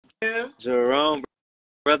Jerome,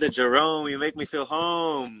 brother Jerome, you make me feel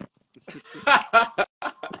home.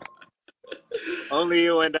 Only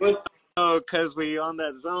you and I What's know, cause we on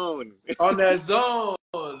that zone. on that zone?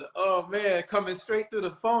 Oh man, coming straight through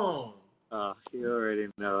the phone. Oh, you already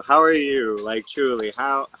know. How are you? Like truly,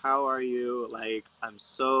 how are you? Like I'm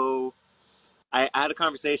so. I had a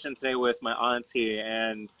conversation today with my auntie,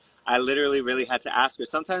 and I literally really had to ask her.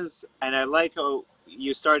 Sometimes, and I like how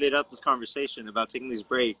you started up this conversation about taking these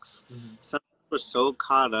breaks. Mhm. Sometimes we're so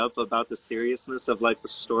caught up about the seriousness of like the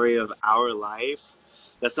story of our life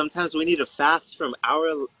that sometimes we need to fast from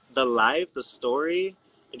the life, the story,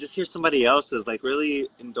 and just hear somebody else's like really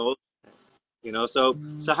indulge. So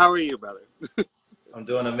how are you, brother? I'm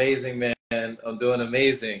doing amazing, man. I'm doing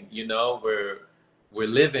amazing. We're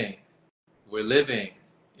living. We're living,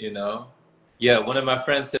 you know. Yeah, one of my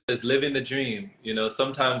friends says living the dream.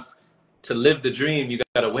 Sometimes to live the dream, you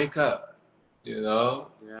gotta wake up, you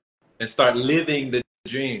know, Yeah. and start living the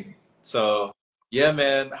dream. So, yeah,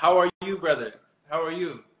 man. How are you, brother? How are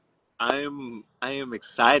you? I am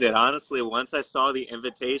excited. Honestly, once I saw the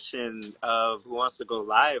invitation of Who Wants to Go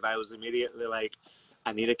Live, I was immediately like,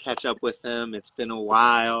 I need to catch up with him. It's been a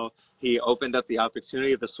while. He opened up the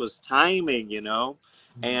opportunity. This was timing, you know?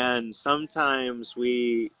 And sometimes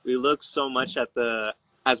we look so much at the,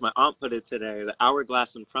 as my aunt put it today, the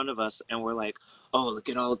hourglass in front of us, and we're like, oh, look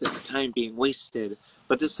at all this time being wasted.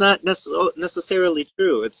 But it's not necessarily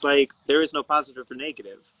true. It's like there is no positive or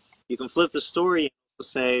negative. You can flip the story and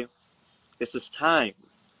say, this is time.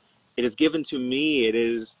 It is given to me. It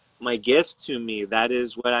is my gift to me. That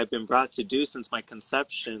is what I've been brought to do since my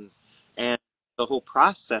conception. And the whole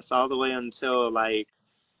process, all the way until like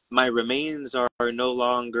my remains are no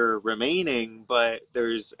longer remaining, but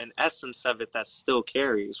there's an essence of it that still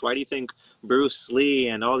carries. Why do you think Bruce Lee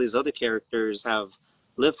and all these other characters have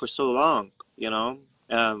lived for so long, you know?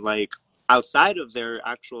 Like outside of their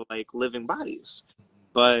actual like living bodies.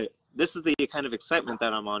 But this is the kind of excitement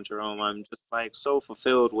that I'm on, Jerome. I'm just like so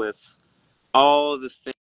fulfilled with all the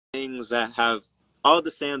things that have all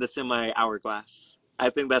the sand that's in my hourglass. I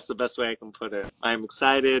think that's the best way I can put it. I'm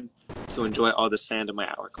excited to enjoy all the sand in my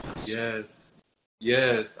hourglass. Yes.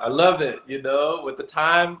 Yes. I love it, with the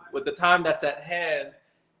time that's at hand,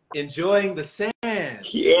 enjoying the sand.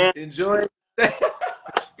 Yeah, Enjoying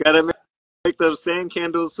gotta make those sand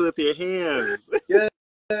candles with your hands.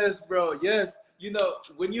 Yes, bro. Yes.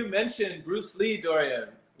 When you mentioned Bruce Lee, Dorian,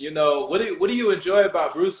 what do you enjoy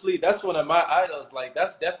about Bruce Lee? That's one of my idols. Like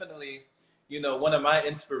that's definitely, one of my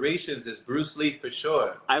inspirations is Bruce Lee for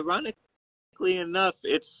sure. Ironically enough,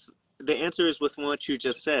 it's the answer is with what you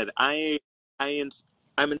just said. I,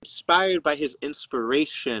 I'm inspired by his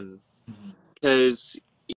inspiration Mhm. because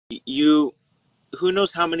you who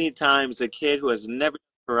knows how many times a kid who has never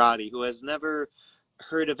done karate, who has never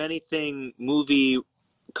heard of anything movie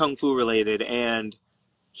kung fu related, and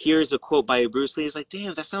hears a quote by Bruce Lee, is like,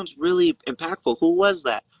 damn, that sounds really impactful. Who was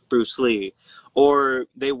that? Bruce Lee. Or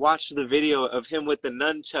they watch the video of him with the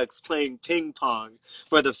nunchucks playing ping pong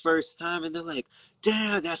for the first time, and they're like,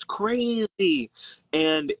 damn, that's crazy.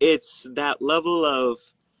 And it's that level of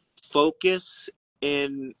focus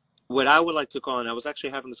in what I would like to call, and I was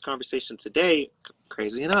actually having this conversation today,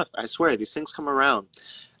 crazy enough, I swear, these things come around.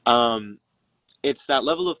 Um, it's that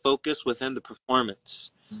level of focus within the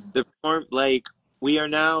performance. Like we are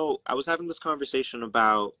now. I was having this conversation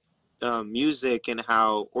about music and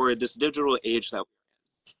how, or this digital age that,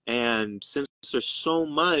 and since there's so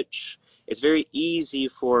much, it's very easy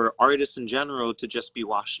for artists in general to just be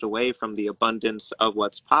washed away from the abundance of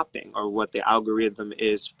what's popping or what the algorithm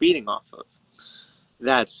is feeding off of.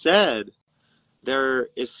 That said, there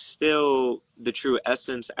is still the true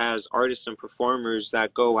essence as artists and performers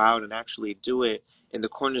that go out and actually do it in the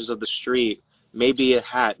corners of the street. Maybe a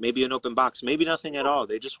hat, maybe an open box, maybe nothing at all.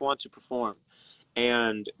 They just want to perform.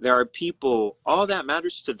 And there are people, all that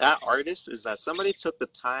matters to that artist is that somebody took the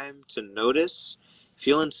time to notice,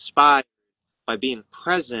 feel inspired by being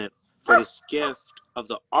present for this gift of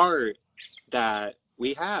the art that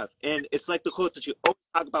we have. And it's like the quote that you always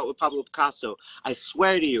talk about with Pablo Picasso. I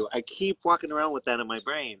swear to you, I keep walking around with that in my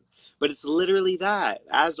brain. But it's literally that.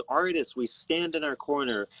 As artists, we stand in our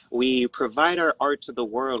corner, we provide our art to the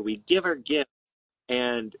world, we give our gift,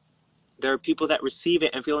 and there are people that receive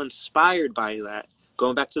it and feel inspired by that.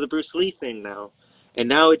 Going back to the Bruce Lee thing now. And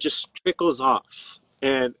now it just trickles off.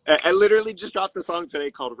 And I literally just dropped a song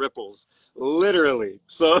today called Ripples. Literally.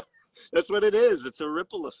 So that's what it is. It's a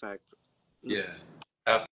ripple effect. Yeah,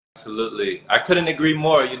 absolutely. I couldn't agree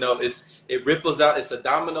more. It ripples out. It's a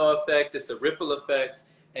domino effect. It's a ripple effect,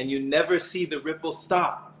 and you never see the ripple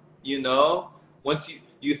stop. You know, once you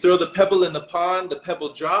You throw the pebble in the pond, the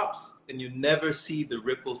pebble drops, and you never see the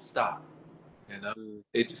ripple stop. You know, Mm.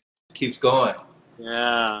 it just keeps going.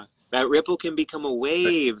 Yeah. That ripple can become a Right.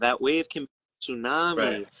 wave. That wave can be a Right.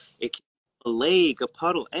 tsunami. It can be a lake, a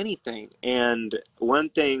puddle, anything. And one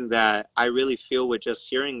thing that I really feel with just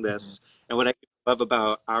hearing Mhm. this, and what I love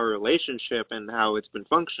about our relationship and how it's been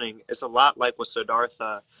functioning, is a lot like with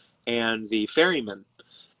Siddhartha and the ferryman.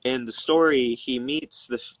 In the story, he meets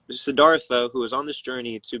the Siddhartha, who is on this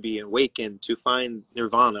journey to be awakened, to find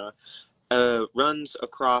nirvana, runs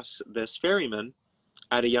across this ferryman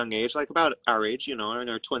at a young age, like about our age, you know, in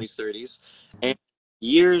our 20s, 30s. And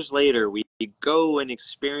years later, we go and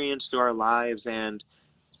experience through our lives, and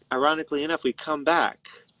ironically enough, we come back.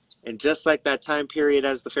 And just like that time period,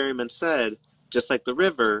 as the ferryman said, just like the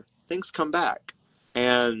river, things come back.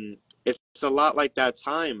 And it's a lot like that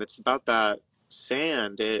time. It's about that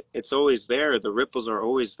sand. It's always there. The ripples are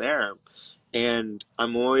always there. And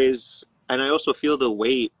and I also feel the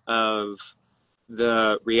weight of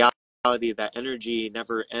the reality that energy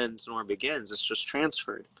never ends nor begins. It's just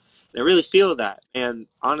transferred. And I really feel that. And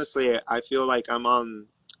honestly, I feel like I'm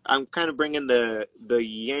kind of bringing the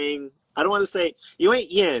yang. I don't want to say you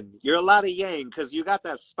ain't yin. You're a lot of yang because you got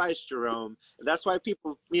that spice, Jerome. That's why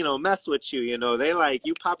people, mess with you. They like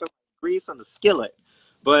you popping grease on the skillet.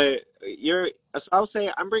 But so I'll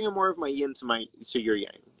say I'm bringing more of my yin to your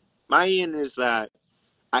yang. My yin is that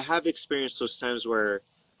I have experienced those times where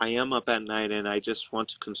I am up at night and I just want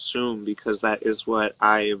to consume because that is what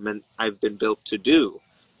I've been built to do,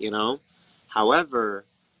 you know? However,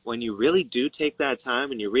 when you really do take that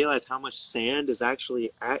time and you realize how much sand is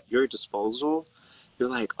actually at your disposal, you're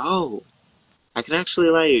like, oh, I can actually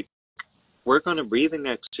like work on a breathing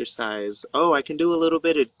exercise. Oh, I can do a little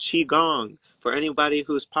bit of Qigong for anybody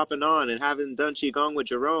who's popping on and haven't done Qigong with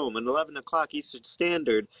Jerome at 11 o'clock Eastern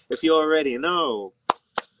Standard. If you already know,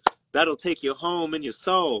 that'll take you home in your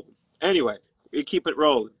soul. Anyway, we keep it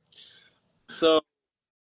rolling. So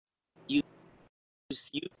you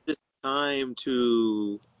just use this time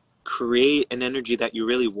to create an energy that you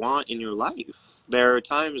really want in your life. There are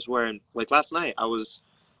times when, like last night, I was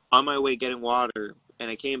on my way getting water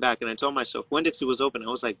and I came back and I told myself, when Dixie was open, I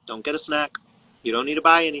was like, don't get a snack. You don't need to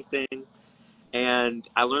buy anything. And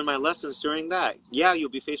I learned my lessons during that. Yeah, you'll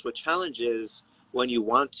be faced with challenges when you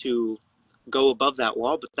want to go above that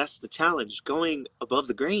wall, but that's the challenge, going above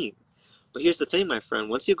the grain. But here's the thing, my friend.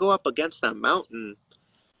 Once you go up against that mountain,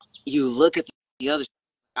 you look at the other.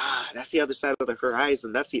 That's the other side of the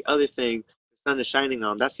horizon. That's the other thing the sun is shining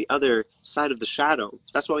on. That's the other side of the shadow.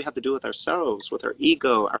 That's what we have to do with ourselves, with our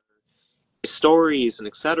ego, our stories, and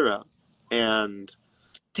etc. And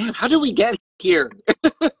damn, how did we get here?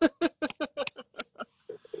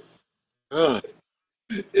 Ugh.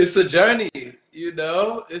 It's a journey, you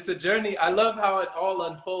know? It's a journey. I love how it all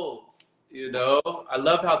unfolds, you know? I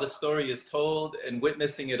love how the story is told and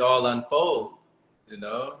witnessing it all unfold, you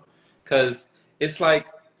know? Because it's like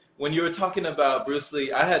when you were talking about Bruce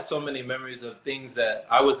Lee, I had so many memories of things that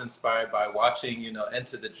I was inspired by watching, you know,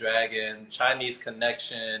 Enter the Dragon, Chinese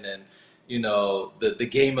Connection, and, you know, the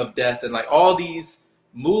Game of Death, and like all these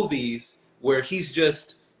movies where he's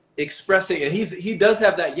just expressing, and he does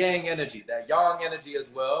have that yang energy, that yang energy as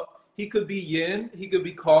well. He could be yin, he could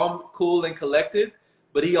be calm, cool, and collected,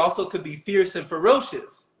 but he also could be fierce and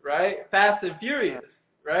ferocious, right? Fast and furious,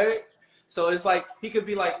 right? So it's like he could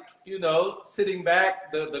be like, you know, sitting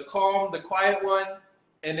back, the calm, the quiet one,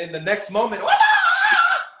 and in the next moment,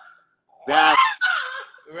 That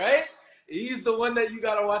right? He's the one that you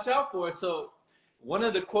got to watch out for. So one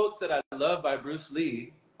of the quotes that I love by Bruce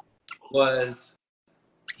Lee was,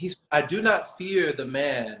 I do not fear the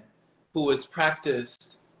man who has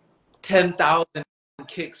practiced 10,000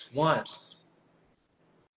 kicks once.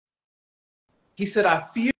 He said, I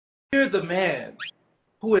fear the man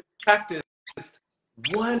who has practiced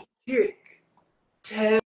one kick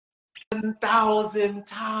 10,000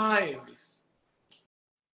 times.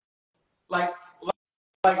 Like,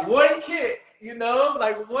 like one kick, you know,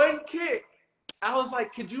 like one kick. I was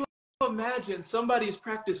like, could you imagine somebody's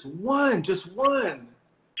practiced one, just one,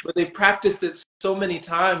 but they practiced it so many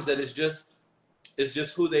times that it's just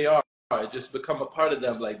who they are. It just become a part of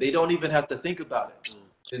them. Like they don't even have to think about it.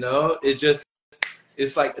 You know,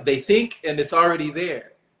 it's like they think and it's already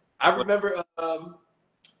there. I remember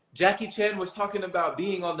Jackie Chan was talking about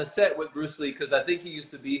being on the set with Bruce Lee because I think he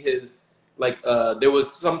used to be his like there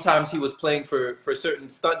was sometimes he was playing for certain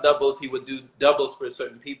stunt doubles. He would do doubles for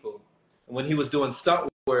certain people. And when he was doing stunt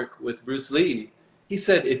work with Bruce Lee, he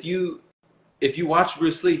said if you watch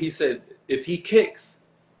Bruce Lee, he said if he kicks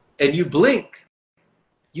and you blink,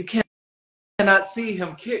 you can't cannot see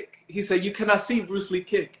him kick. He said, you cannot see Bruce Lee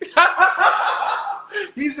kick.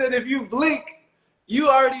 He said, if you blink, you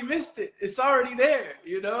already missed it. It's already there,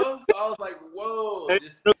 you know? So I was like, whoa. And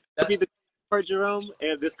This, it'll be that's, the part, Jerome,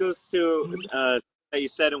 and this goes to that you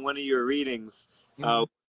said in one of your readings. Uh,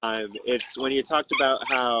 it's when you talked about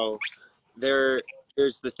how there's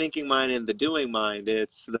the thinking mind and the doing mind.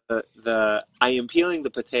 It's the I am peeling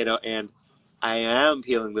the potato and I am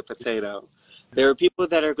peeling the potato. There are people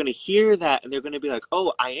that are going to hear that and they're going to be like,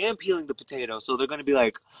 "Oh, I am peeling the potato," so they're going to be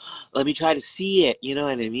like, "Let me try to see it." You know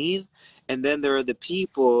what I mean? And then there are the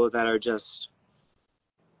people that are just,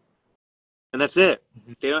 and that's it.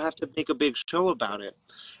 They don't have to make a big show about it.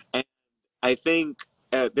 And I think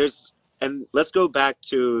there's, and let's go back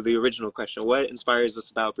to the original question. What inspires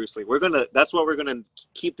us about Bruce Lee? That's what we're gonna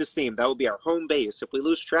keep this theme. That will be our home base. If we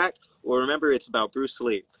lose track, we'll remember it's about Bruce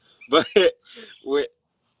Lee. But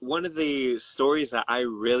one of the stories that I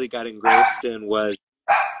really got engrossed in was,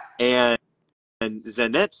 and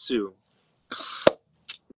Zenitsu.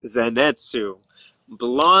 Zenitsu.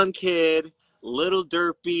 Blonde kid, little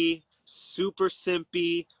derpy, super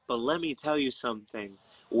simpy, but let me tell you something.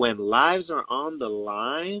 When lives are on the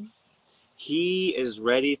line, he is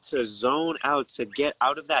ready to zone out, to get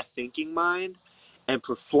out of that thinking mind and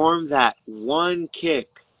perform that one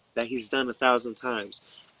kick that he's done 1,000 times.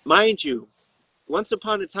 Mind you, once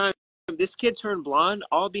upon a time, this kid turned blonde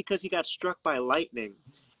all because he got struck by lightning.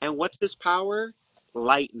 And what's his power?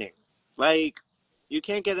 Lightning. Like, you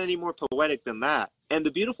can't get any more poetic than that. And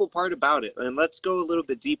the beautiful part about it, and let's go a little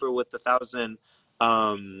bit deeper with the 1,000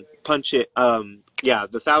 the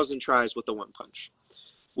 1,000 tries with the one punch.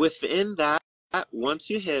 Within that, once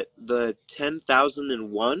you hit the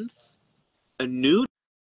 10,001, a new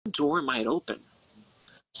door might open.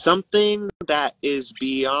 Something that is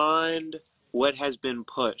beyond what has been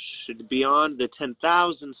pushed, beyond the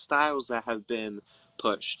 10,000 styles that have been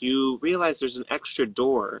pushed. You realize there's an extra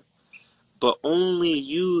door, but only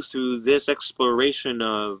you, through this exploration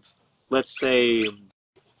of, let's say,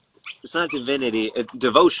 it's not divinity, it's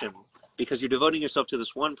devotion, because you're devoting yourself to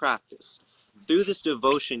this one practice. Through this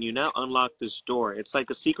devotion, you now unlock this door. It's like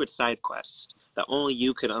a secret side quest that only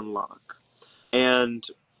you can unlock. And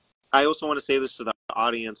I also want to say this to the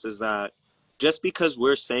audience is that just because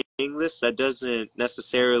we're saying this, that doesn't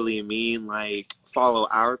necessarily mean like follow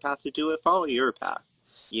our path to do it. Follow your path.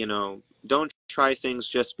 You know, don't try things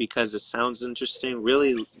just because it sounds interesting.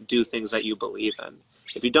 Really do things that you believe in.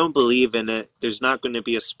 If you don't believe in it, there's not going to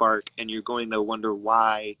be a spark, and you're going to wonder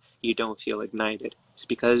why you don't feel ignited. It's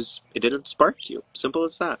because it didn't spark you. Simple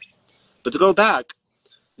as that. But to go back,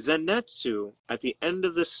 Zenitsu, at the end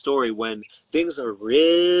of this story, when things are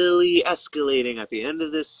really escalating at the end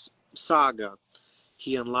of this saga,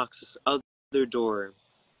 he unlocks this other door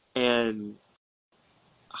and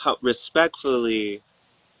respectfully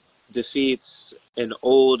defeats an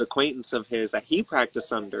old acquaintance of his that he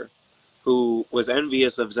practiced under, who was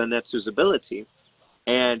envious of Zenitsu's ability.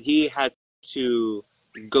 And he had to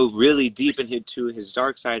go really deep into his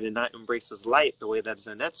dark side and not embrace his light the way that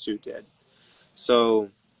Zenitsu did. So,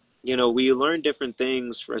 you know, we learn different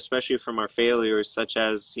things, especially from our failures, such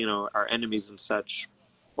as, you know, our enemies and such,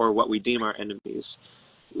 or what we deem our enemies.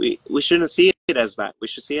 We shouldn't see it as that. We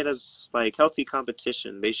should see it as like healthy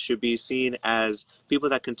competition. They should be seen as people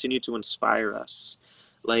that continue to inspire us.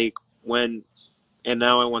 Like when, and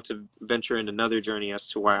now I want to venture in another journey as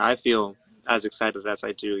to why I feel as excited as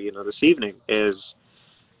I do, you know, this evening is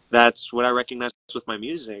that's what I recognize with my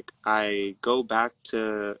music. I go back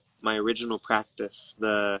to my original practice,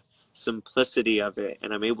 the simplicity of it,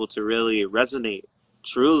 and I'm able to really resonate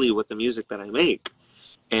truly with the music that I make.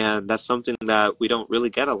 And that's something that we don't really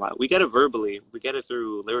get a lot. We get it verbally, we get it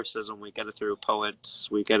through lyricism, we get it through poets,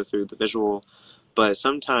 we get it through the visual, but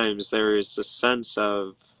sometimes there is a sense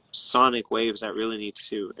of sonic waves that really need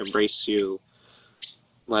to embrace you,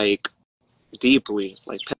 like deeply,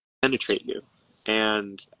 like penetrate you.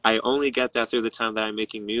 And I only get that through the time that I'm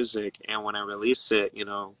making music. And when I release it, you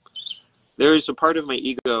know, there is a part of my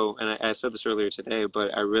ego, and I said this earlier today,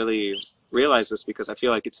 but I really realize this because I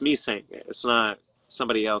feel like it's me saying it. It's not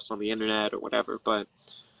somebody else on the internet or whatever. But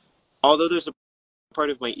although there's a part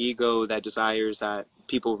of my ego that desires that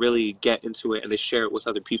people really get into it and they share it with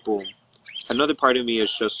other people, another part of me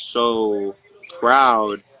is just so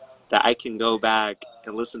proud that I can go back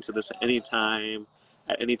and listen to this at any time,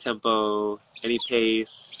 at any tempo, any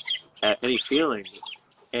pace, at any feeling.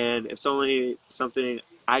 And it's only something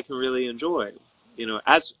I can really enjoy. You know,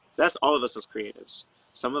 as that's all of us as creatives.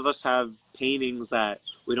 Some of us have paintings that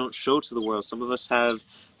we don't show to the world. Some of us have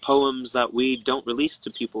poems that we don't release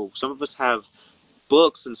to people. Some of us have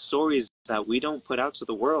books and stories that we don't put out to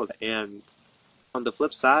the world. And on the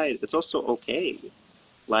flip side, it's also okay.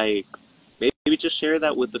 Like, maybe just share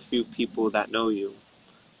that with the few people that know you.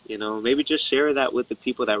 You know, maybe just share that with the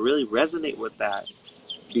people that really resonate with that,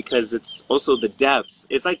 because it's also the depth.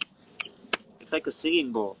 It's like a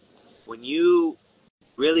singing bowl. When you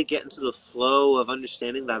really get into the flow of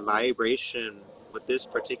understanding that vibration with this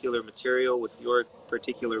particular material, with your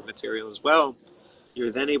particular material as well,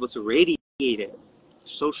 you're then able to radiate it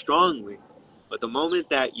so strongly. But the moment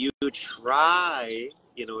that you try,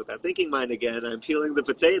 with that thinking mind again, I'm peeling the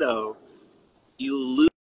potato, you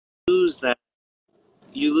lose that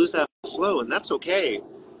you lose that flow, and that's okay.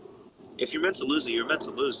 If you're meant to lose it, you're meant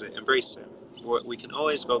to lose it. Embrace it. We can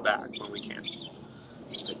always go back when we can.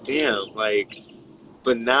 But damn,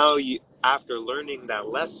 but now after learning that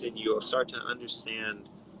lesson, you'll start to understand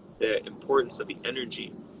the importance of the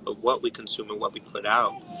energy of what we consume and what we put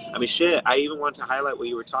out. I mean, shit, I even want to highlight what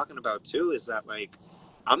you were talking about too, is that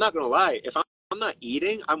I'm not gonna lie, if I'm not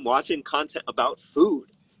eating, I'm watching content about food.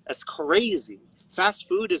 That's crazy. Fast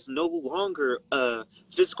food is no longer a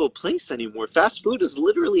physical place anymore. Fast food is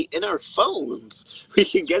literally in our phones. We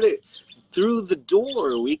can get it through the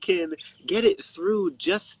door. We can get it through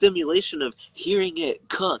just stimulation of hearing it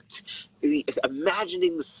cooked,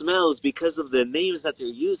 imagining the smells because of the names that they're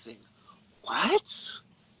using. What?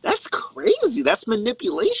 That's crazy. That's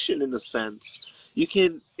manipulation in a sense. You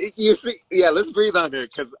see, yeah, let's breathe on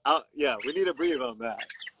it, because, yeah, we need to breathe on that.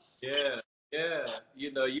 Yeah, yeah.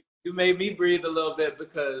 You made me breathe a little bit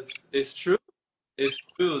because it's true. It's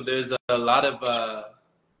true. There's a lot of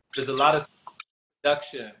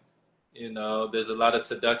seduction. There's a lot of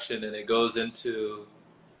seduction, and it goes into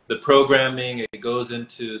the programming. It goes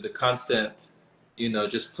into the constant,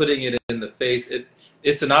 just putting it in the face.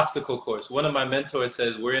 It's an obstacle course. One of my mentors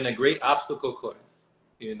says we're in a great obstacle course.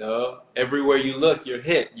 Everywhere you look, you're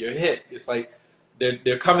hit. You're hit. It's like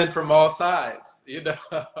they're coming from all sides. Yeah,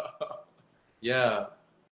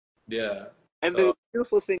 yeah. And So the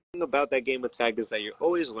beautiful thing about that game of tag is that you're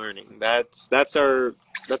always learning. That's our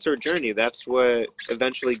journey. That's what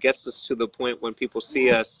eventually gets us to the point when people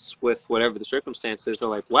see us with whatever the circumstances. They're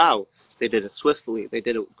like, "Wow, they did it swiftly. They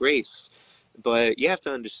did it with grace." But you have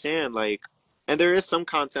to understand, and there is some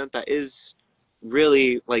content that is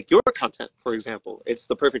really like your content, for example. It's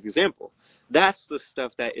the perfect example. That's the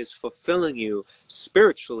stuff that is fulfilling you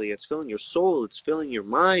spiritually. It's filling your soul. It's filling your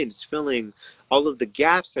mind. It's filling all of the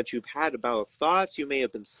gaps that you've had about thoughts you may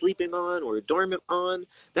have been sleeping on or dormant on.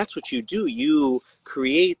 That's what you do. You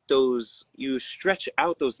create those, you stretch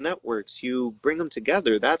out those networks, you bring them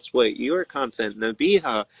together. That's what your content,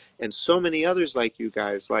 Nabiha, and so many others like you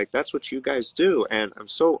guys, that's what you guys do. And I'm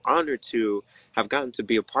so honored to have gotten to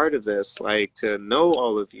be a part of this, to know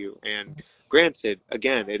all of you. And granted,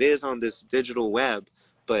 again, it is on this digital web,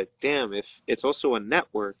 but damn, if it's also a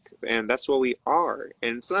network, and that's what we are.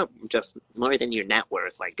 And it's not just more than your net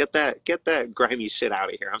worth. Get that grimy shit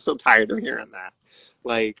out of here. I'm so tired of hearing that.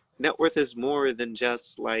 Net worth is more than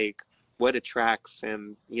just what attracts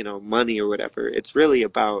and money or whatever. It's really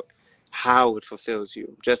about how it fulfills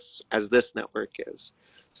you, just as this network is.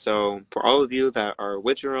 So for all of you that are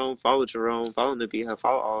with Jerome, follow Nabiha,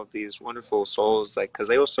 follow all of these wonderful souls, because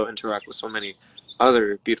they also interact with so many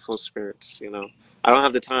other beautiful spirits. I don't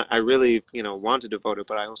have the time. I really, want to devote it,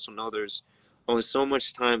 but I also know there's only so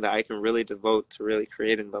much time that I can really devote to really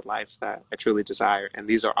creating the life that I truly desire. And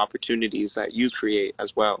these are opportunities that you create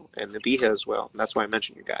as well, and Nabiha as well. And that's why I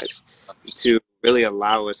mentioned you guys, to really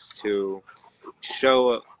allow us to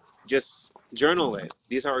show, just journal it.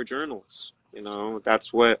 These are our journals.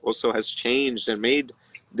 That's what also has changed and made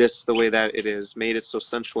this the way that it is, made it so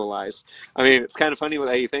sensualized. I mean, it's kind of funny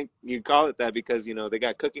that you think you call it that, because they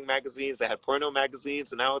got cooking magazines, they had porno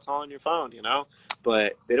magazines, and now it's all on your phone.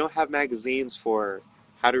 But they don't have magazines for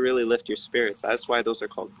how to really lift your spirits. That's why those are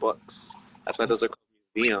called books. That's why those are called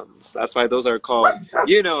museums. That's why those are called,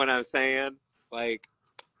 you know what I'm saying? And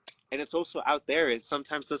it's also out there. It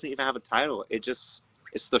sometimes doesn't even have a title. It's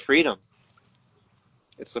the freedom.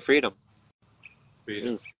 It's the freedom.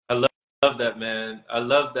 freedom. Mm. I love that, man. I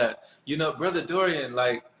love that. Brother Dorian,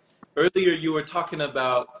 earlier you were talking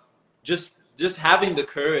about just having the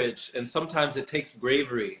courage, and sometimes it takes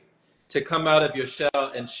bravery to come out of your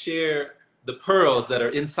shell and share the pearls that are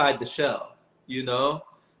inside the shell.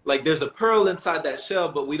 There's a pearl inside that shell,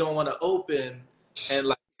 but we don't want to open and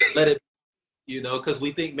let it, because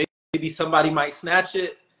we think maybe somebody might snatch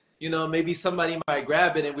it, maybe somebody might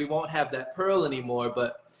grab it and we won't have that pearl anymore.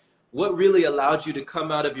 But what really allowed you to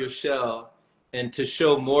come out of your shell and to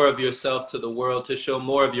show more of yourself to the world, to show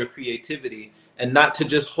more of your creativity, and not to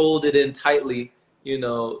just hold it in tightly,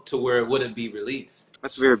 to where it wouldn't be released?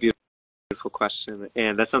 That's very beautiful. beautiful question,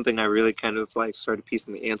 and that's something I really kind of like started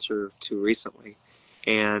piecing the answer to recently.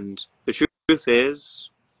 And the truth is,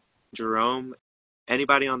 Jerome,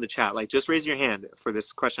 anybody on the chat, like just raise your hand for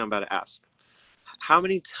this question I'm about to ask. How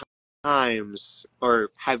many times,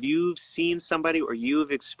 or have you seen somebody, or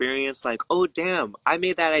you've experienced like, oh damn, I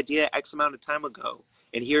made that idea X amount of time ago,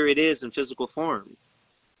 and here it is in physical form?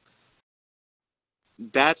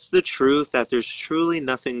 That's the truth, that there's truly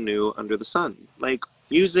nothing new under the sun. Like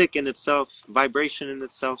music in itself, vibration in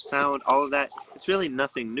itself, sound, all of that, it's really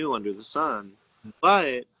nothing new under the sun.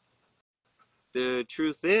 But the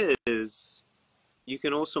truth is, you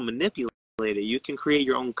can also manipulate it. You can create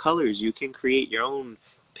your own colors. You can create your own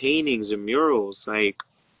paintings and murals. Like,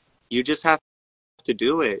 you just have to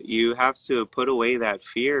do it. You have to put away that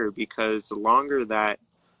fear, because the longer that,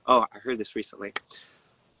 oh, I heard this recently.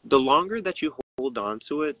 The longer that you hold on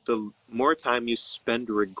to it, the more time you spend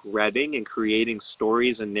regretting and creating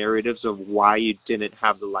stories and narratives of why you didn't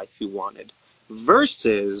have the life you wanted.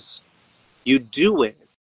 Versus you do it,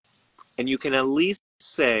 and you can at least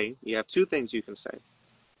say, you have two things you can say.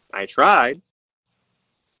 I tried,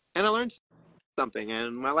 and I learned something,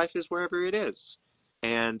 and my life is wherever it is.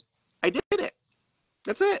 And I did it.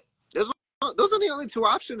 That's it. Those are the only two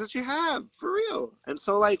options that you have, for real. And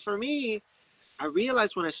so, like, for me, I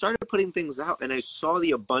realized when I started putting things out and I saw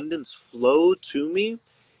the abundance flow to me,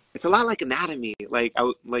 it's a lot like anatomy. Like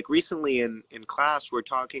recently in class, we're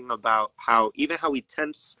talking about how we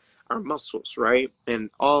tense our muscles, right? And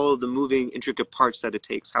all the moving intricate parts that it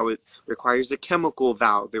takes, how it requires a chemical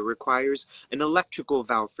valve, it requires an electrical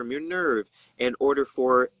valve from your nerve in order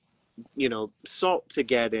for, salt to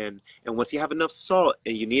get in. And once you have enough salt,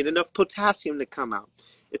 and you need enough potassium to come out,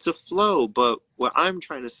 it's a flow. But what I'm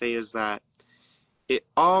trying to say is that it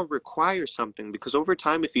all requires something, because over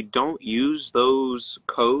time, if you don't use those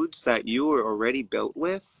codes that you are already built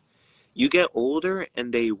with, you get older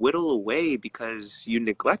and they whittle away because you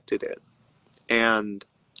neglected it. And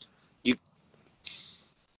you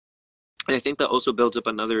and I think that also builds up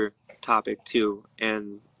another topic too,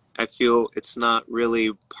 and I feel it's not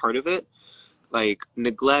really part of it, like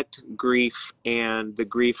neglect, grief, and the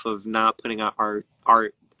grief of not putting out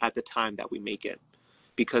art at the time that we make it,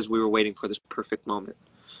 because we were waiting for this perfect moment.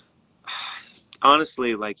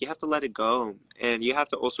 Honestly, like, you have to let it go, and you have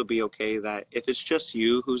to also be okay that if it's just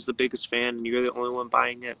you who's the biggest fan and you're the only one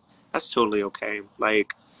buying it, that's totally okay.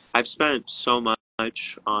 Like, I've spent so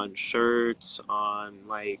much on shirts, on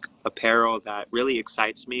like apparel that really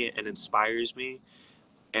excites me and inspires me,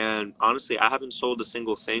 and honestly, I haven't sold a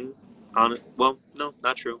single thing on it. Well, no,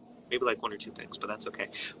 not true. Maybe like one or two things, but that's okay.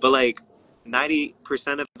 But like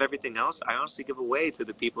 90% of everything else, I honestly give away to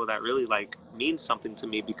the people that really like mean something to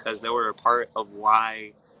me, because they were a part of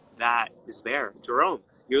why that is there. Jerome,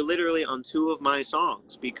 you're literally on two of my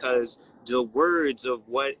songs, because the words of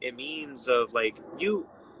what it means, of like you,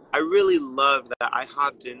 I really love that I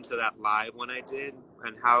hopped into that live when I did,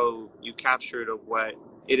 and how you captured of what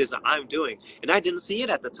it is that I'm doing. And I didn't see it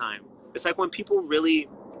at the time. It's like when people really,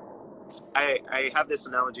 I have this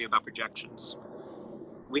analogy about projections.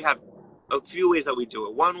 We have a few ways that we do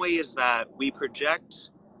it. One way is that we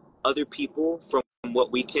project other people from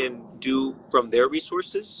what we can do from their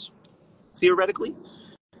resources, theoretically.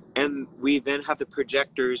 And we then have the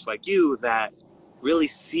projectors like you that really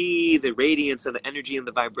see the radiance and the energy and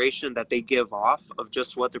the vibration that they give off of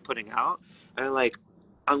just what they're putting out. And I'm like,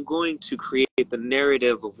 I'm going to create the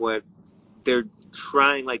narrative of what they're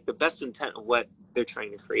trying, like the best intent of what they're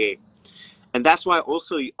trying to create. And that's why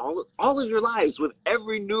also all of your lives, with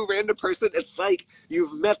every new random person, it's like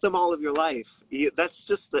you've met them all of your life. That's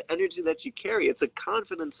just the energy that you carry. It's a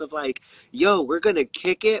confidence of like, yo, we're going to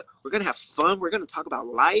kick it. We're going to have fun. We're going to talk about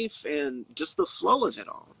life and just the flow of it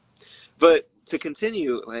all. But to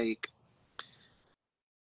continue, like,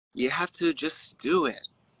 you have to just do it.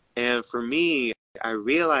 And for me, I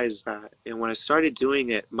realized that, and when I started doing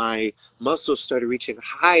it, my muscles started reaching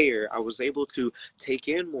higher. I was able to take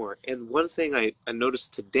in more. And one thing I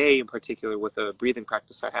noticed today in particular with a breathing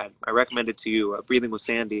practice I recommended to you, Breathing with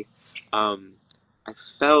Sandy. I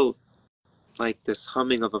felt like this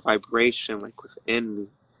humming of a vibration like within me.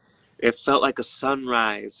 It felt like a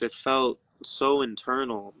sunrise. It felt so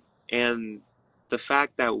internal. And the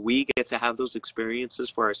fact that we get to have those experiences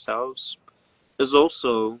for ourselves is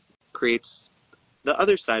also creates the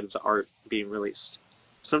other side of the art being released.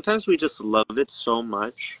 Sometimes we just love it so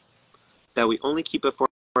much that we only keep it for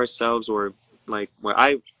ourselves, or like what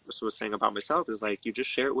I was saying about myself is like you just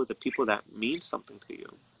share it with the people that mean something to you,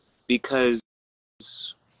 because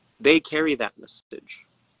they carry that message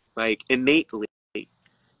like innately,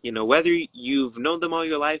 whether you've known them all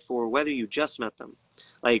your life or whether you just met them.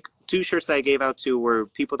 Like 2 shirts that I gave out to were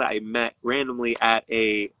people that I met randomly at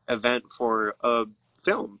a event for a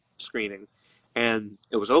film screening, and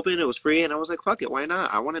it was open, it was free, and I was like, fuck it, why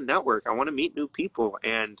not? I want to network, I want to meet new people,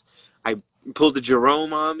 and I pulled a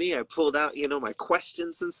Jerome on me. I pulled out, my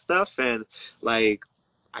questions and stuff, and like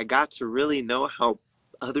I got to really know how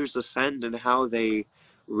others ascend and how they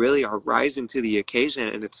really are rising to the occasion,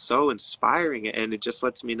 and it's so inspiring, and it just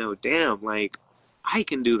lets me know, damn, like I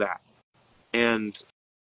can do that. And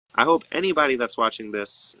I hope anybody that's watching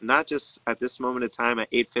this, not just at this moment of time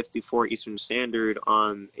at 8:54 Eastern Standard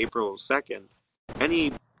on April 2nd,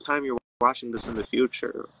 any time you're watching this in the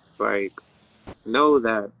future, like know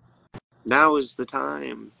that now is the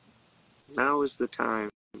time. Now is the time.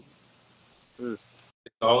 Mm.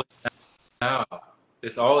 It's always now.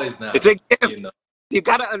 It's always It's now. a You gift. know. You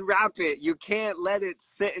gotta unwrap it. You can't let it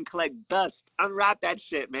sit and collect dust. Unwrap that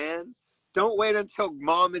shit, man. Don't wait until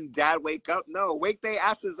mom and dad wake up. No, wake their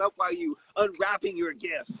asses up while you unwrapping your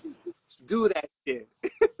gift. Do that shit.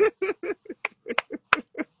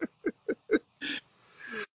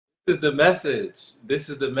 This is the message. This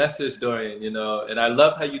is the message, Dorian. You know, and I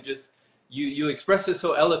love how you just you express it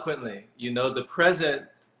so eloquently. You know, the present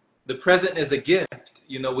is a gift.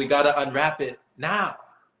 You know, we gotta unwrap it now.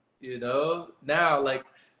 You know, now, like,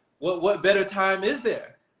 what better time is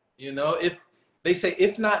there? You know, if they say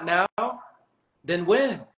if not now, then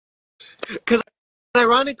when? Because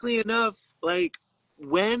ironically enough, like,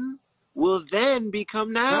 when will then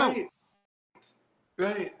become now? Right,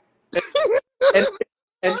 right. And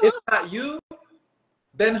and if not you,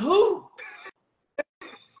 then who?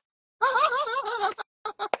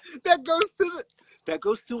 that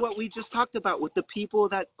goes to what we just talked about with the people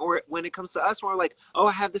that, or when it comes to us, we're like, oh,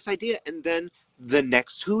 I have this idea, and then the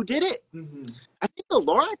next who did it. Mm-hmm. I think the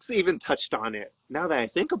Lorax even touched on it. Now that I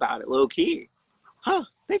think about it, low key, huh?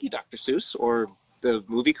 Thank you, Dr. Seuss, or the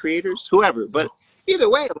movie creators, whoever. But either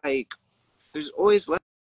way, like, there's always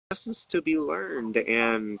lessons to be learned,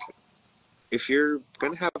 and if you're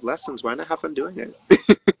gonna have lessons, why not have fun doing it?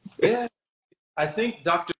 Yeah, I think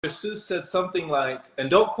Dr. Seuss said something like, and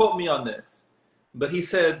don't quote me on this, but he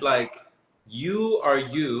said like, "You are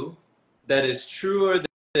you, that is truer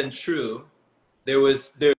than true.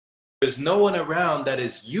 There's no one around that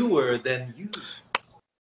is youer than you."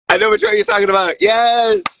 I know which one you're talking about.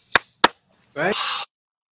 Yes. Right?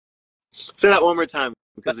 Say that one more time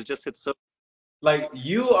because it just hits so. Like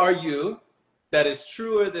you are you, that is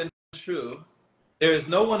truer than true. There is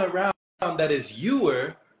no one around that is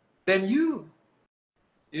youer than you.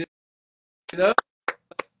 You know,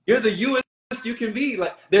 you're the youest you can be.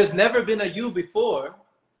 Like there's never been a you before,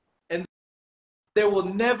 and there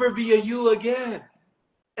will never be a you again.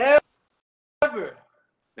 Ever.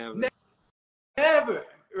 Never. Never.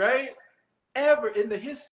 Right? Ever in the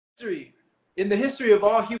history of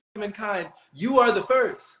all humankind, you are the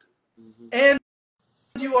first. Mm-hmm. And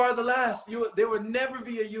you are the last. There will never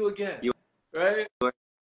be a you again. You, Right?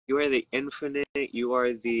 you are the infinite. You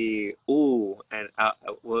are the ooh, and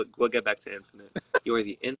we'll get back to infinite. You are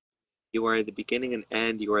the infinite. You are the beginning and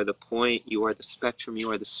end. You are the point. You are the spectrum.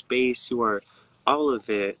 You are the space. You are all of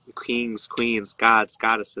it. Kings, queens, gods,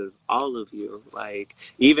 goddesses, all of you. Like,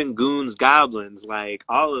 even goons, goblins, like,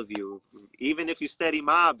 all of you. Even if you steady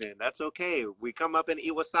mobbing, that's okay. We come up and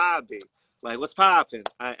eat wasabi. Like, what's popping?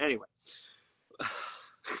 Anyway.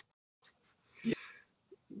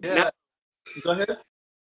 Now, Yeah. Go ahead.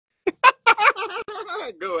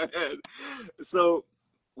 go ahead. So,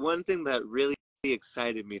 one thing that really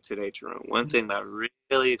excited me today, Jerome, one thing that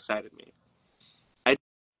really excited me, I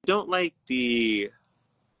don't like the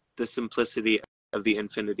simplicity of the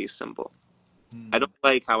infinity symbol. I don't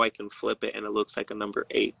like how I can flip it and it looks like a number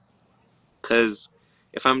 8. Because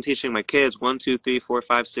if I'm teaching my kids 1, 2, 3, 4,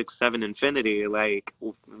 5, 6, 7 infinity, like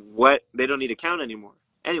what? They don't need to count anymore.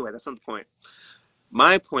 Anyway, that's not the point.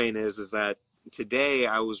 My point is that today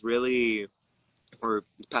I was really, or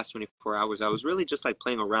the past 24 hours, I was really just like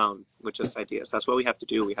playing around with just ideas. That's what we have to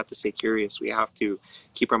do. We have to stay curious. We have to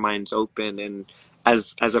keep our minds open. And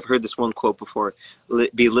as I've heard this one quote before,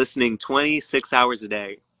 be listening 26 hours a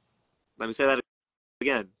day. Let me say that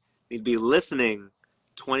again. You'd be listening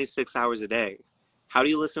 26 hours a day. How do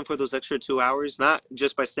you listen for those extra 2 hours? Not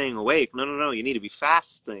just by staying awake. No, no, no. You need to be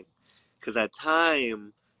fasting. Because that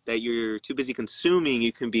time that you're too busy consuming,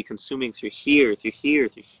 you can be consuming through here, through here,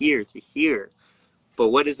 through here, through here. But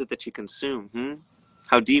what is it that you consume?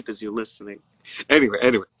 How deep is your listening? Anyway.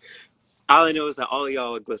 All I know is that all of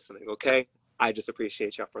y'all are listening, okay? I just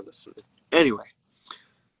appreciate y'all for listening. Anyway.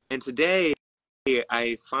 And today,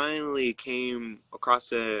 I finally came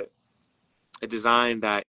across a design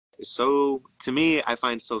that is so, to me, I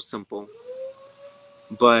find so simple.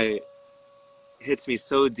 but hits me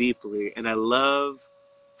so deeply. And I love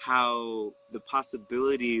how the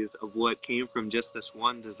possibilities of what came from just this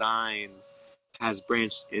one design has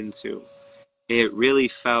branched into. It really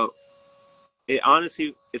felt, it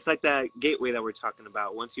honestly, it's like that gateway that we're talking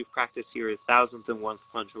about. Once you've practiced your 1000th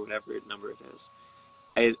punch or whatever number it is,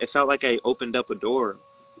 it felt like I opened up a door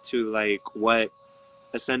to like what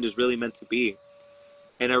Ascend is really meant to be.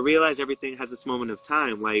 And I realized everything has its moment of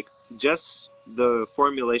time. Like just the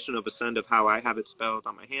formulation of Ascend, of how I have it spelled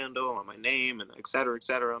on my handle, on my name, and et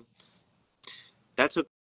cetera, that took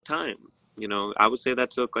time. You know, I would say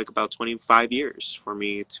that took like about 25 years for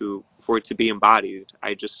me for it to be embodied.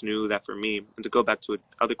 I just knew that for me, and to go back to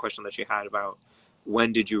another question that you had about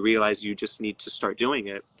when did you realize you just need to start doing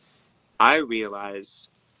it, I realized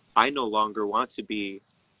I no longer want to be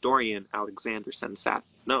Dorian Alexander Sensat.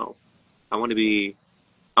 No, I want to be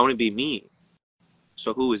me.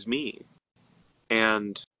 So who is me?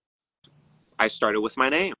 And I started with my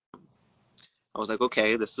name. I was like,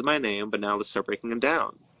 okay, this is my name, but now let's start breaking it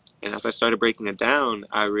down. And as I started breaking it down,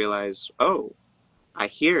 I realized, oh, I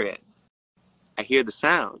hear it. I hear the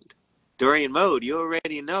sound. Dorian Mode, you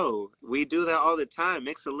already know. We do that all the time.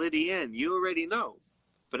 Mix a Liddy in. You already know.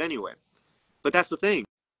 But anyway, but that's the thing.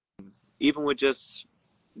 Even with just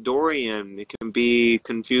Dorian, it can be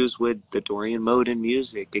confused with the Dorian mode in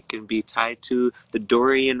music. It can be tied to the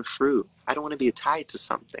Dorian fruit. I don't want to be tied to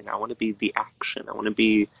something. I want to be the action. I want to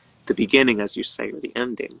be the beginning, as you say, or the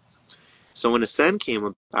ending. So when Ascend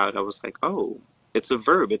came about, I was like, oh, it's a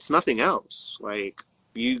verb. It's nothing else. Like,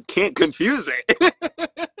 you can't confuse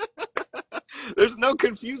it. There's no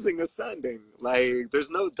confusing Ascending. Like, there's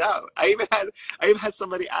no doubt. I even had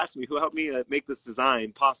somebody ask me who helped me make this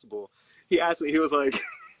design possible. He asked me, he was like,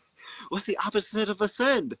 what's the opposite of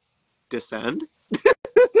ascend? Descend?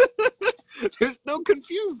 There's no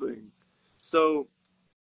confusing. So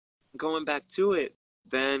going back to it,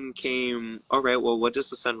 then came, all right, well, what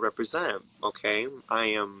does ascend represent? Okay, I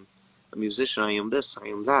am a musician, I am this, I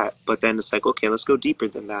am that. But then it's like, okay, let's go deeper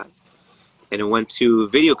than that. And it went to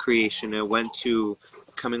video creation. It went to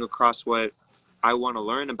coming across what I want to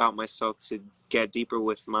learn about myself to get deeper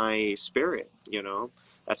with my spirit, you know?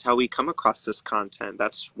 That's how we come across this content.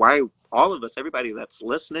 That's why all of us, everybody that's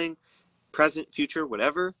listening, present, future,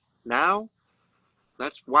 whatever, now,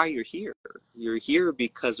 that's why you're here. You're here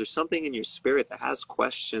because there's something in your spirit that has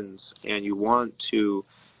questions and you want to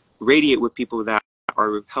radiate with people that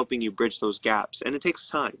are helping you bridge those gaps. And it takes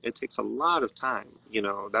time. It takes a lot of time. You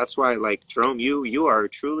know, that's why, like, Jerome, you are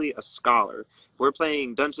truly a scholar. If we're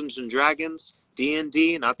playing Dungeons and Dragons,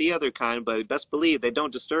 D&D, not the other kind, but best believe they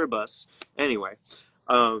don't disturb us. Anyway,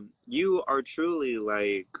 you are truly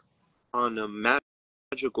like on a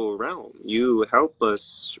magical realm. You help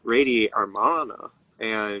us radiate our mana,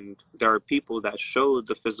 and there are people that show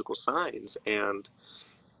the physical signs. And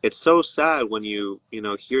it's so sad when you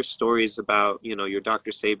know hear stories about your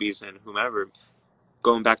Dr. Sabies and whomever,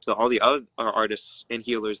 going back to all the other artists and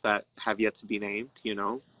healers that have yet to be named.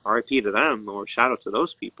 RIP to them, or shout out to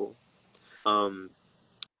those people. Um,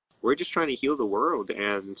 we're just trying to heal the world,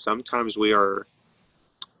 and sometimes we are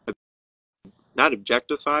not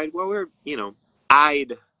objectified. Well, we're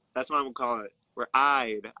eyed. That's what I'm gonna call it. We're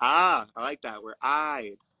eyed. I like that. We're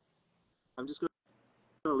eyed. I'm just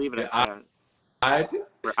gonna leave it Yeah, at that. I do.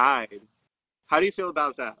 We're eyed. How do you feel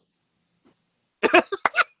about that?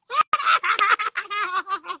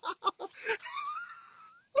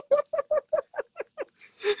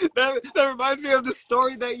 That reminds me of the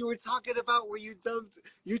story that you were talking about, where you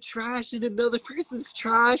trash in another person's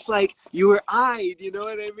trash, like you were eyed, you know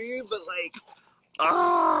what I mean? But like,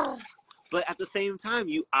 ah, but at the same time,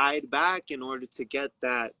 you eyed back in order to get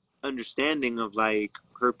that understanding of like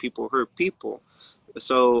hurt people hurt people.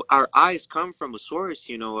 So our eyes come from a source,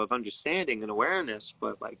 of understanding and awareness.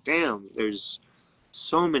 But like, damn, there's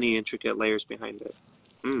so many intricate layers behind it.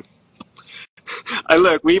 Mm.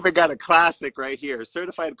 Look, we even got a classic right here,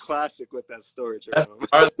 certified classic with that story, That's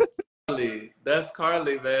Jerome. Carly. That's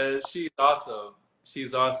Carly, man. She's awesome.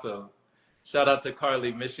 She's awesome. Shout out to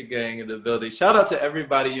Carly, Michigan in the building. Shout out to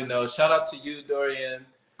everybody, Shout out to you, Dorian.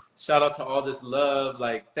 Shout out to all this love.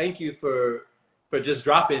 Like, thank you for just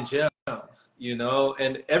dropping gems.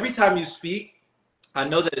 And every time you speak, I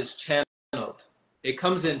know that it's channeled. It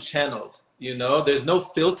comes in channeled. There's no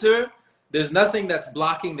filter. There's nothing that's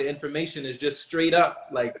blocking the information. It's just straight up,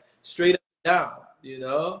 like straight up and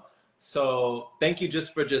down. So thank you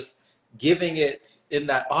just for just giving it in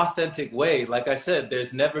that authentic way. Like I said,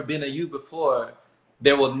 there's never been a you before.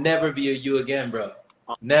 There will never be a you again, bro.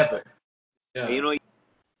 Never. And Yeah. you know what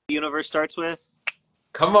the universe starts with?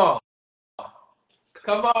 Come on.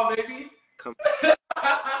 Come on, baby. Come.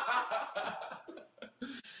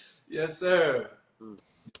 Yes, sir. Mm.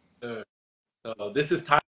 Sir. So this is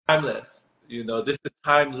timeless. You know, this is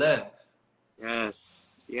timeless.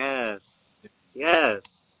 Yes. Yes.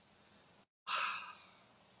 Yes.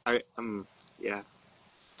 Yeah.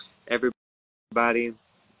 Everybody,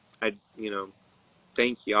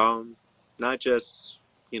 thank y'all. Not just,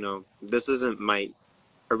 this isn't my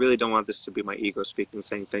I really don't want this to be my ego speaking,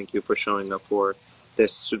 saying thank you for showing up for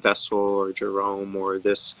this vessel or Jerome or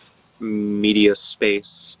this media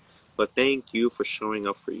space. But thank you for showing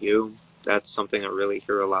up for you. That's something I really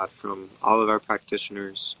hear a lot from all of our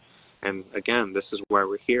practitioners. And again, this is why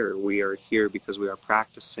we're here. We are here because we are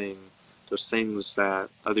practicing those things that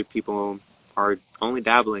other people are only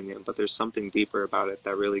dabbling in, but there's something deeper about it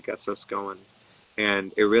that really gets us going.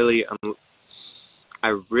 And I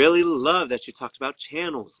really love that you talked about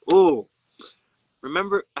channels. Ooh,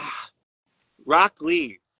 remember Rock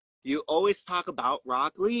Lee? You always talk about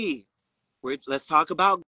Rock Lee. Let's talk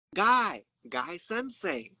about Guy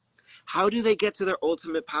Sensei. How do they get to their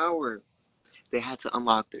ultimate power? They had to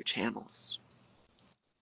unlock their channels.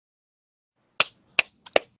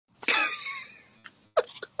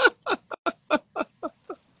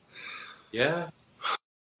 Yeah,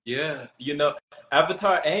 yeah. You know,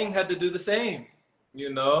 Avatar Aang had to do the same.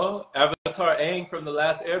 You know, Avatar Aang from the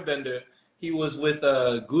Last Airbender, he was with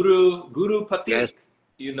Guru Yes. Patik.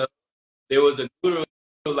 You know, there was a guru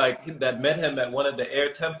like that met him at one of the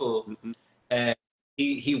air temples, Mm-hmm. and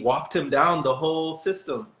he walked him down the whole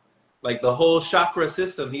system, like the whole chakra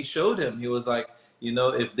system. He showed him. He was like, you know,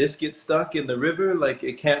 if this gets stuck in the river, like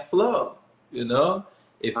it can't flow. You know,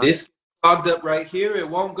 if this gets clogged up right here, it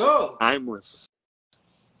won't go. Timeless.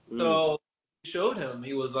 Mm. So he showed him.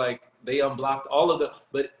 He was like, they unblocked all of the.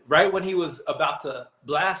 But right when he was about to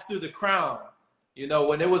blast through the crown, you know,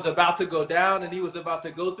 when it was about to go down and he was about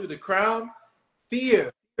to go through the crown,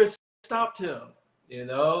 fear stopped him. You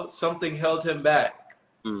know, something held him back.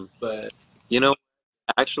 Mm. But You know,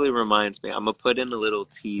 actually reminds me, I'm going to put in a little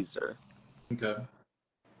teaser. okay,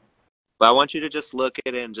 But I want you to just look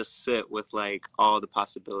at it and just sit with like all the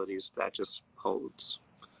possibilities that just holds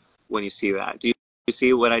when you see that. Do you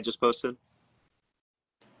see what I just posted?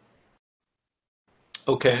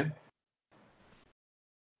 okay,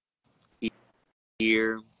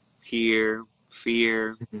 Here, here,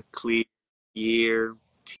 fear, clear, year,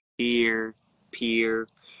 here, peer.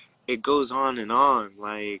 It goes on and on.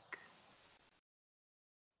 Like,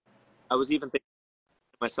 I was even thinking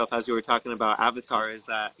to myself as we were talking about Avatar is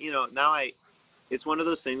that, it's one of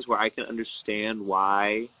those things where I can understand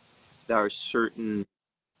why there are certain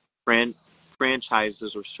fran-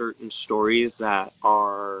 franchises or certain stories that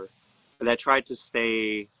try to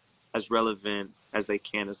stay as relevant as they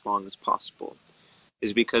can as long as possible.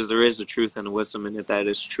 Is because there is a truth and a wisdom in it that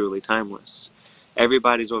is truly timeless.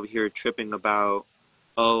 Everybody's over here tripping about,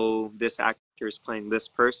 oh, this actor is playing this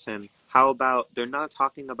person. How about they're not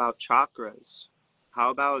talking about chakras? How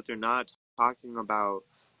about they're not talking about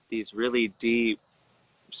these really deep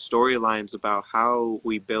storylines about how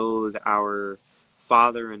we build our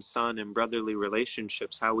father and son and brotherly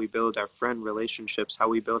relationships, how we build our friend relationships, how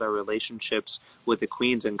we build our relationships with the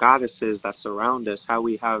queens and goddesses that surround us, how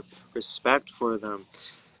we have respect for them.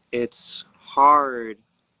 It's hard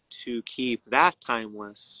to keep that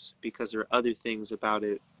timeless because there are other things about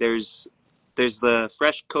it. There's the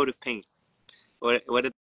fresh coat of paint. What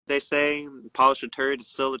did they say? Polish a turd is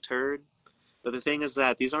still a turd. But the thing is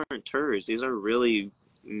that these aren't turds. These are really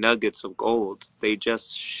nuggets of gold. They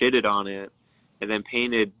just shitted on it and then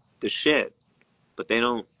painted the shit. But they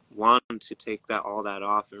don't want to take all that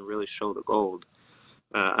off and really show the gold.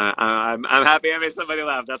 I'm happy I made somebody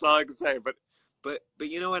laugh. That's all I can say. But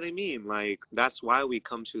you know what I mean. Like that's why we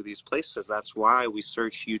come to these places. That's why we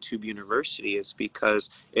search YouTube University. Is because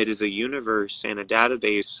it is a universe and a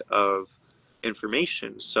database of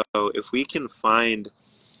information. So if we can find,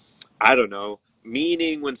 I don't know,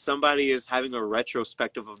 meaning when somebody is having a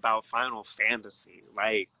retrospective about Final Fantasy,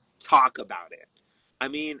 like talk about it. I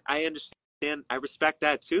mean, I understand. I respect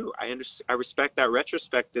that too. I respect that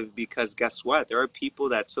retrospective because guess what? There are people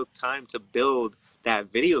that took time to build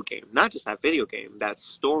that video game, not just that video game, that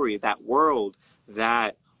story, that world,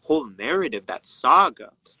 that whole narrative, that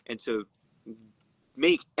saga, and to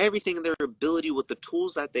make everything in their ability with the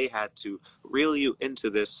tools that they had to reel you into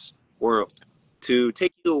this world, to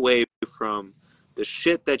take you away from the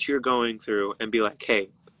shit that you're going through and be like, hey,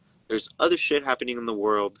 there's other shit happening in the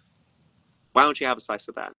world. Why don't you have a slice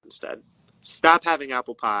of that instead? Stop having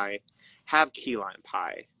apple pie. Have key lime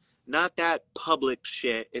pie. Not that public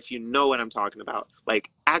shit, if you know what I'm talking about. Like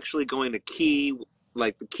actually going to key.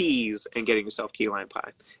 like the keys and getting yourself key lime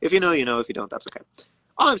pie. If you know, you know. If you don't, that's okay.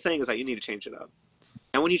 All I'm saying is that you need to change it up.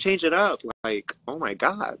 And when you change it up, like, oh my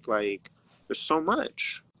God, like, there's so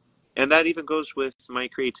much. And that even goes with my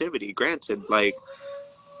creativity. Granted, like,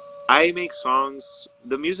 I make songs.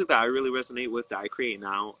 The music that I really resonate with that I create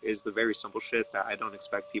now is the very simple shit that I don't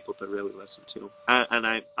expect people to really listen to.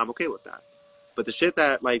 I'm okay with that. But the shit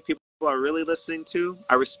that, like, people are really listening to,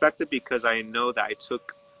 I respect it because I know that I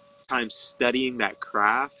took time studying that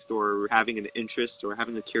craft or having an interest or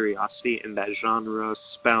having a curiosity in that genre,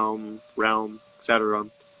 spelm, realm, etc.,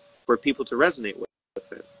 for people to resonate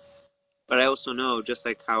with it. But I also know, just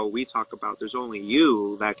like how we talk about, there's only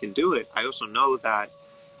you that can do it. I also know that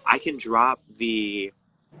I can drop the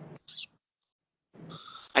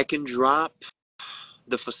I can drop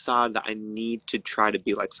the facade that I need to try to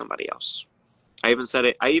be like somebody else. I even said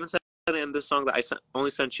it. I even said it in the song that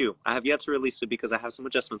only sent you. I have yet to release it because I have some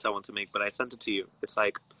adjustments I want to make, but I sent it to you. It's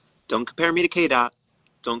like, don't compare me to K Dot.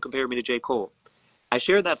 Don't compare me to J Cole. I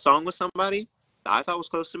shared that song with somebody that I thought was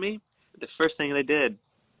close to me. The first thing they did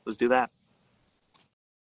was do that.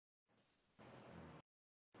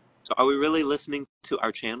 So are we really listening to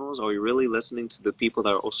our channels? Are we really listening to the people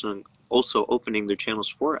that are also opening their channels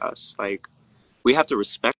for us? Like, we have to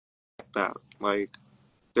respect that. Like,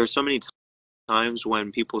 there's so many times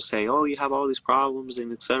when people say, "Oh, you have all these problems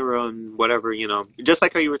and etc." and whatever, you know. Just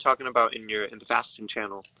like how you were talking about in the fasting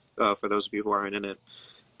channel. For those of you who aren't in it,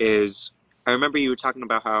 is I remember you were talking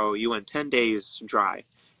about how you went 10 days dry,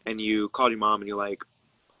 and you called your mom and you're like,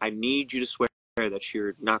 "I need you to swear that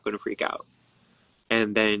you're not going to freak out."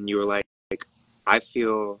 And then you were like, "I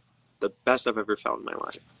feel the best I've ever felt in my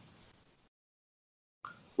life."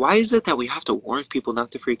 Why is it that we have to warn people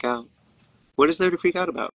not to freak out? What is there to freak out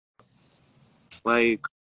about? Like,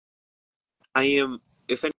 I am,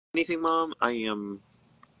 if anything, Mom, I'm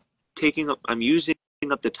using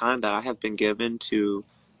up the time that I have been given to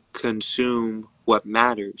consume what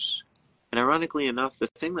matters. And ironically enough, the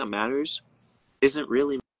thing that matters isn't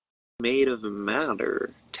really made of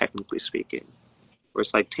matter, technically speaking, where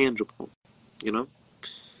it's like tangible, you know?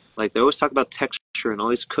 Like they always talk about texture in all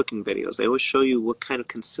these cooking videos. They always show you what kind of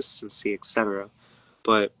consistency, etc.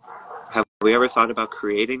 But have we ever thought about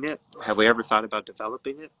creating it? Have we ever thought about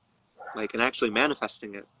developing it? Like, and actually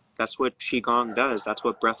manifesting it? That's what Qigong does. That's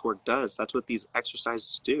what breathwork does. That's what these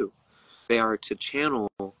exercises do. They are to channel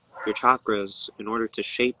your chakras in order to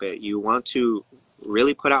shape it. You want to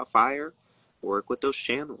really put out fire, work with those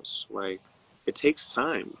channels. Like, it takes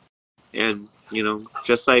time. And, you know,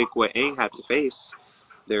 just like what Aang had to face,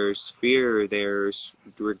 there's fear, there's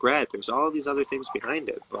regret, there's all these other things behind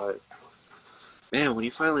it. But, man, when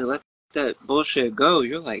you finally let that bullshit go,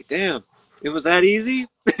 you're like, damn, it was that easy?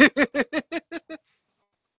 The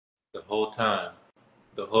whole time.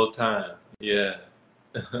 The whole time. Yeah.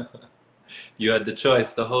 You had the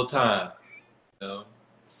choice the whole time. You know?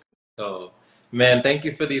 So, man, thank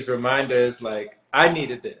you for these reminders. Like, I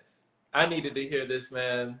needed this. I needed to hear this,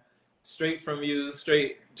 man. Straight from you,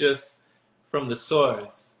 straight just from the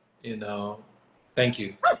source, you know. Thank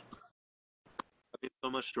you. So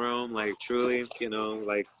much, Jerome. Like, truly, you know,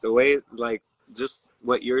 like the way, like, just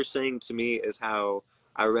what you're saying to me is how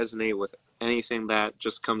I resonate with anything that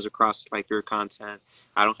just comes across like your content.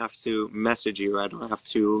 I don't have to message you. I don't have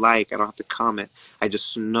to like. I don't have to comment. I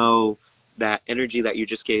just know that energy that you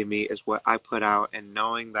just gave me is what I put out, and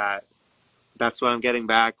knowing that that's what I'm getting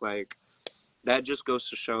back. Like, that just goes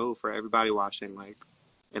to show for everybody watching, like,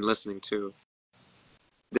 and listening to,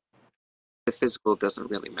 the physical doesn't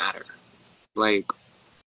really matter. Like,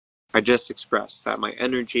 I just expressed that my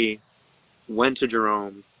energy went to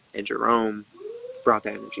Jerome, and Jerome brought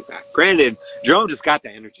that energy back. Granted, Jerome just got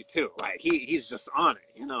that energy too. Like, he's just on it,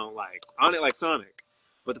 you know, like on it like Sonic.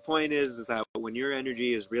 But the point is that when your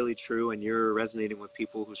energy is really true and you're resonating with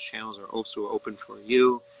people whose channels are also open for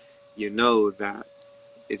you, you know that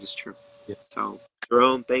it is true. Yeah. So,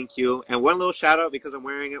 Jerome, thank you. And one little shout out because I'm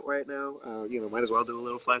wearing it right now. You know, might as well do a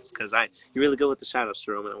little flex because you really go with the shout outs,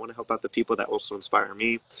 Jerome, and I want to help out the people that also inspire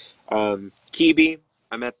me. Kibi,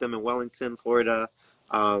 I met them in Wellington, Florida.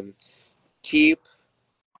 Um, keep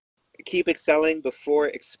excelling before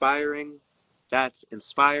expiring. That's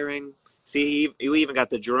inspiring. See, we even got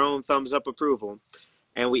the Jerome thumbs up approval,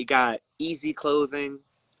 and we got Easy Clothing,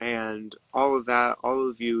 and all of that. All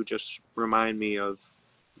of you just remind me of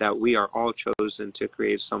that we are all chosen to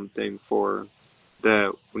create something for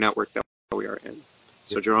the network that we are in.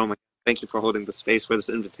 So, Jerome, thank you for holding the space for this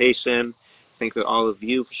invitation. Thank you all of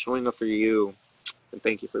you for showing up for you, and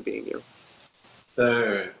thank you for being you.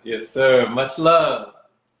 Sir. Yes, sir. Much love.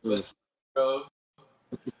 Mm. Much love, bro.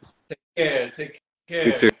 Take care. Take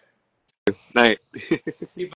You too. care. Night. Keep